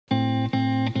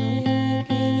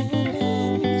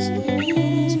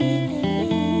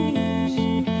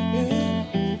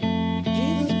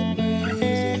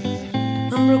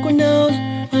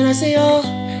see all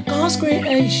God's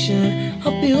creation, how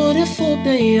beautiful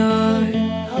they are,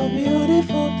 how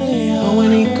beautiful they are. but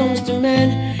when it comes to men,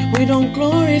 we don't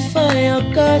glorify our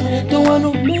God, the one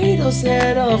who made us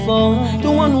head of all, the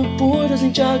one who put us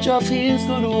in charge of His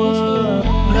good work.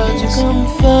 Lord, you come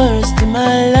first in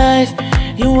my life.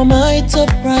 You are my top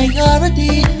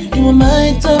priority. You are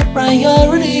my top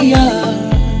priority, yeah.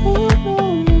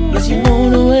 Yes, you know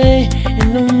the way in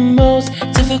the most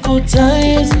difficult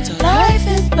times. Life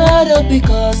is better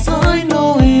because I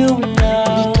know you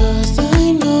now. Because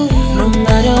I know you. No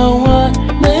matter what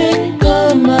may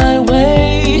come my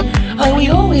way, I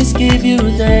will always give you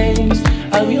thanks.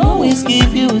 I will always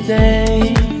give you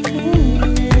thanks.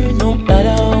 No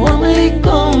matter what may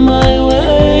come my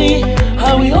way,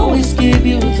 I will always give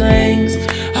you thanks.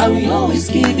 I will always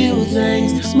give you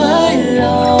thanks, my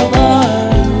lover.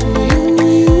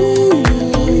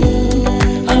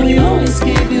 I will always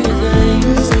give you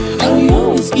thanks. I will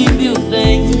always give you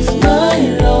thanks, my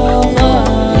lover.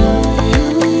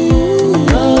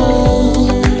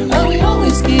 Oh, I will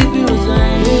always give you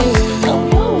thanks. I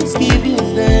will always give you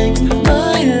thanks,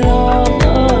 my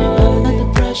lover. Not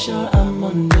the pressure I'm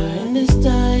under in this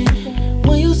time.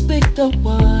 When you speak the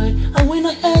word, I will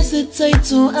not hesitate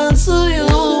to answer you.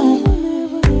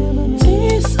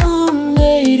 Things are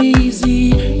made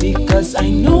easy because I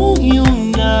know you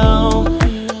now.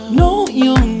 Know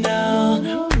you now.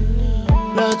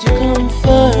 Lord, you come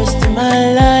first in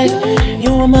my life.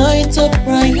 You are my top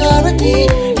priority.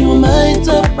 You are my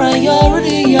top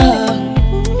priority, yeah.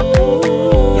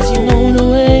 Yes, you know the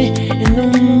way in the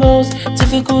most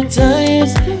difficult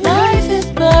times. Life is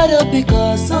better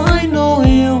because I know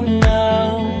you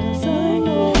now.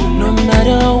 No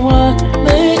matter what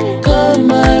may come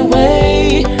my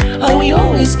way, I will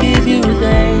always give you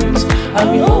thanks. I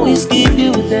will always give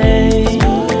you thanks.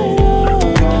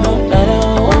 No matter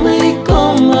what may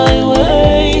come my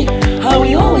way, I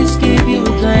will always give you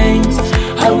thanks.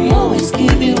 I will always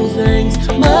give you thanks,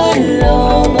 my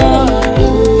lover.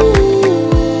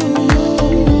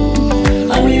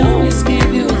 I will always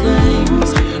give you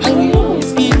thanks. I will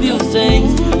always give you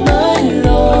thanks, my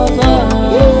lover.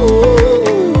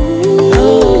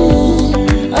 Oh,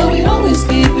 I will always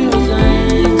give you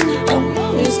thanks. I will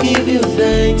always give you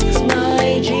thanks,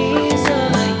 my Jesus.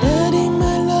 My daddy,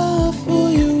 my love for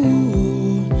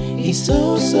you is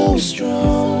so, so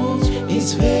strong.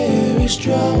 It's very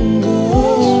strong.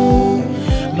 Oh,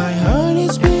 my heart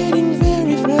is beating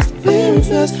very fast, very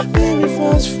fast, very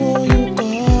fast for